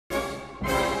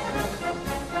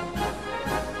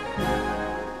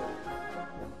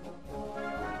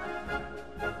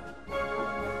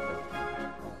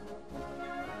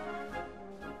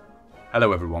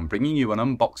Hello everyone, bringing you an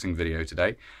unboxing video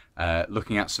today,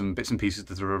 looking at some bits and pieces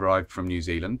that have arrived from New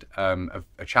Zealand.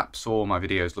 A chap saw my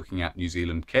videos looking at New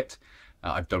Zealand kit.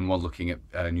 I've done one looking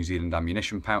at New Zealand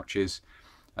ammunition pouches.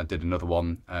 I did another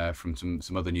one from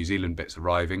some other New Zealand bits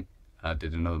arriving. I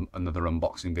did another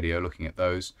unboxing video looking at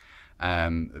those.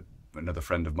 Another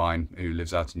friend of mine who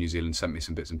lives out in New Zealand sent me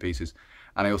some bits and pieces,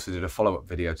 and I also did a follow-up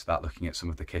video to that looking at some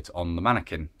of the kit on the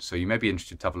mannequin, so you may be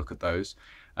interested to have a look at those.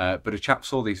 But a chap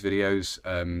saw these videos,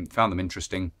 found them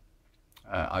interesting.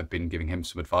 I've been giving him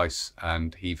some advice,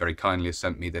 and he very kindly has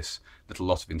sent me this little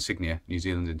lot of insignia, New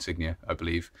Zealand insignia, I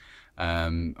believe,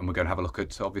 and we're going to have a look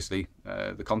at obviously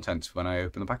the contents when I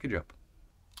open the package up.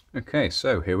 Okay,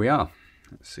 so here we are.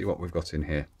 Let's see what we've got in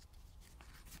here.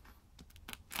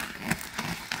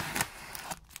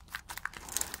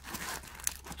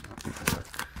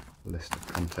 List of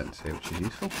contents here, which is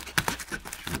useful.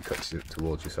 Shouldn't cut it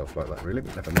towards yourself like that really,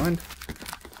 but never mind.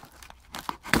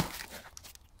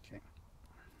 Okay.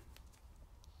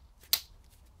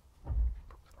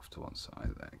 Put that off to one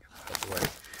side there, get that out of the way.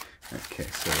 Okay,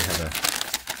 so we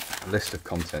have a list of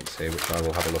contents here which I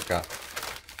will have a look at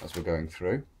as we're going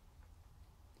through.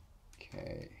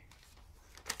 Okay,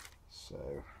 so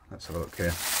let's have a look here.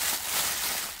 The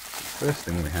first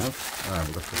thing we have,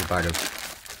 we've got a little bag of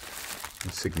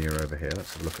insignia over here.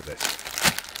 Let's have a look at this.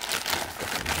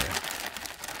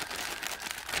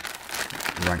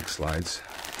 Rank slides.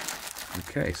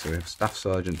 Okay, so we have Staff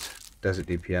Sergeant Desert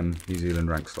DPM New Zealand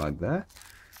rank slide there.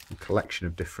 A collection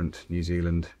of different New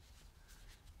Zealand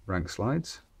rank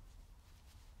slides.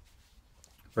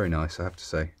 Very nice, I have to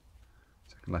say.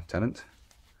 Second Lieutenant.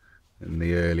 In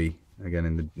the early, again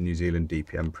in the New Zealand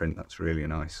DPM print, that's really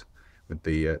nice. With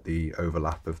the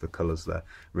overlap of the colours there.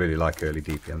 Really like early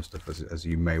DPM stuff, as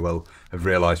you may well have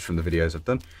realised from the videos I've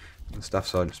done. The Staff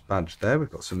Sergeant's badge there. We've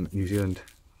got some New Zealand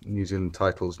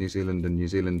titles, New Zealand and New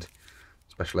Zealand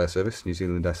Special Air Service, New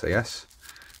Zealand SAS.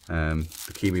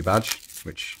 The Kiwi badge,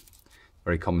 which is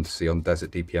very common to see on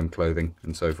desert DPM clothing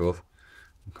and so forth,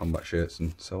 and combat shirts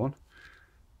and so on.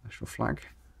 National flag.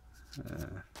 Let's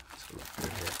have a look through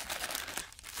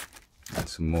here. And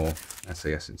some more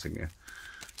SAS insignia.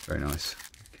 Very nice.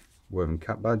 Woven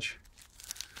cap badge.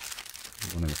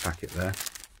 One in the packet there.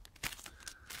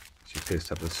 Which appears to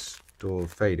have the store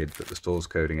faded, but the store's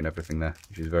coding and everything there,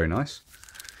 which is very nice.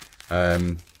 What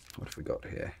have we got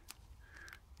here?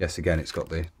 Yes, again, it's got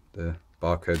the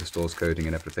barcode, the store's coding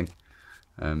and everything.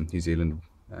 New Zealand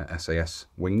SAS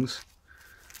wings.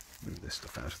 Move this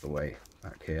stuff out of the way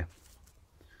back here.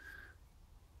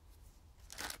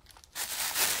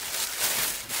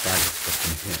 Bag of stuff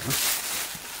in here.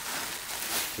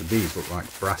 So these look like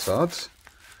brassards.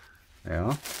 They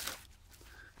are.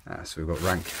 So we've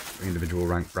got individual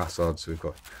rank brassards. So we've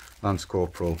got Lance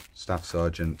Corporal, Staff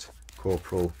Sergeant,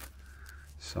 Corporal,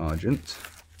 Sergeant,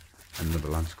 and another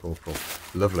Lance Corporal.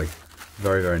 Lovely.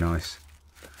 Very, very nice.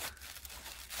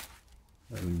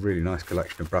 A really nice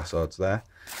collection of brassards there.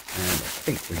 And I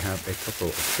think we have a couple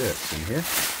of shirts in here.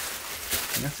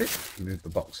 And that's it. Move the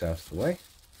box out of the way.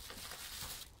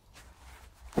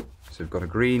 So we've got a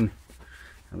green.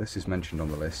 Now this is mentioned on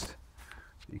the list.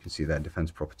 You can see there,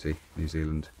 Defence Property, New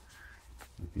Zealand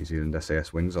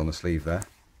SAS wings on the sleeve there.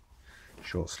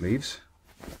 Short sleeves,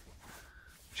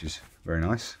 which is very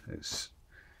nice. Let's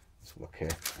look here.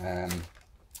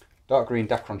 Dark green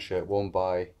Dacron shirt worn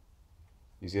by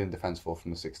New Zealand Defence Force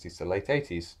from the 60s to late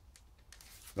 80s.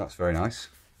 That's very nice.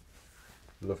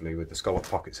 Lovely with the scallop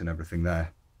pockets and everything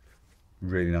there.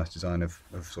 Really nice design of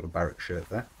sort of barrack shirt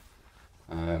there.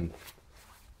 And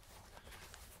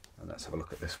let's have a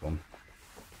look at this one.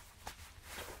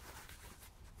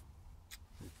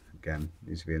 Again,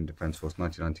 New Zealand Defence Force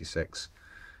 1996,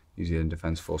 New Zealand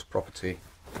Defence Force property,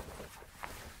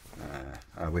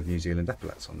 with New Zealand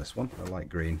epaulets on this one, a light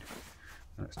green.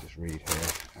 Let's just read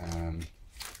here.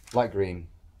 Light green,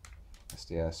 that's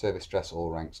the service dress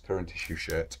all ranks current issue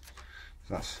shirt.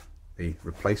 So that's the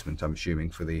replacement, I'm assuming,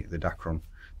 for the Dacron,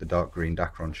 the dark green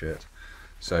Dacron shirt.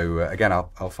 So again,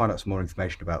 I'll find out some more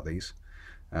information about these.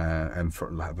 And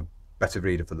have a better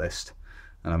read of the list,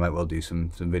 and I might well do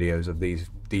some videos of these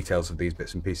details of these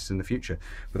bits and pieces in the future.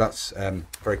 But that's a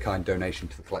very kind donation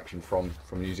to the collection from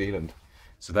New Zealand.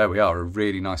 So there we are, a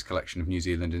really nice collection of New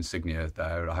Zealand insignia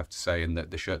there, I have to say, and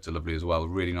the shirts are lovely as well.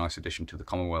 Really nice addition to the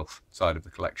Commonwealth side of the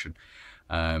collection.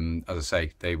 As I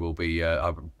say, they will be.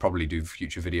 I'll probably do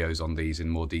future videos on these in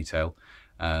more detail,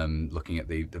 looking at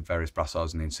the various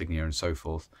brassards and the insignia and so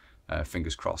forth.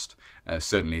 Fingers crossed.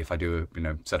 Certainly if I do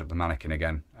set up the mannequin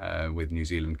again with New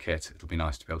Zealand kit, it'll be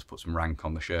nice to be able to put some rank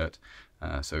on the shirt.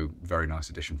 So very nice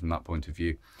addition from that point of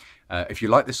view. If you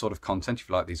like this sort of content, if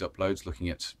you like these uploads looking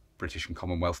at British and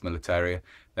Commonwealth militaria,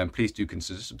 then please do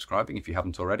consider subscribing if you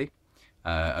haven't already.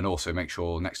 And also make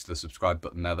sure next to the subscribe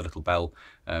button there, the little bell,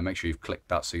 make sure you've clicked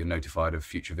that so you're notified of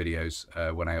future videos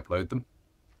when I upload them.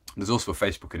 There's also a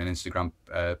Facebook and an Instagram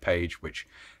page, which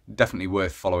definitely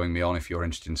worth following me on if you're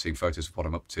interested in seeing photos of what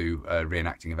I'm up to,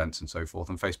 reenacting events and so forth.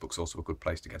 And Facebook's also a good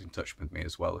place to get in touch with me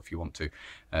as well if you want to.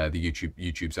 The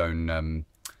YouTube's own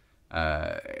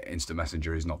instant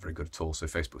messenger is not very good at all, so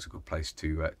Facebook's a good place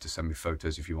to send me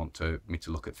photos if you want me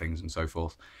to look at things and so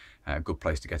forth. Good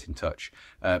place to get in touch.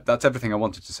 That's everything I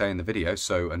wanted to say in the video,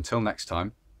 so until next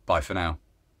time, bye for now.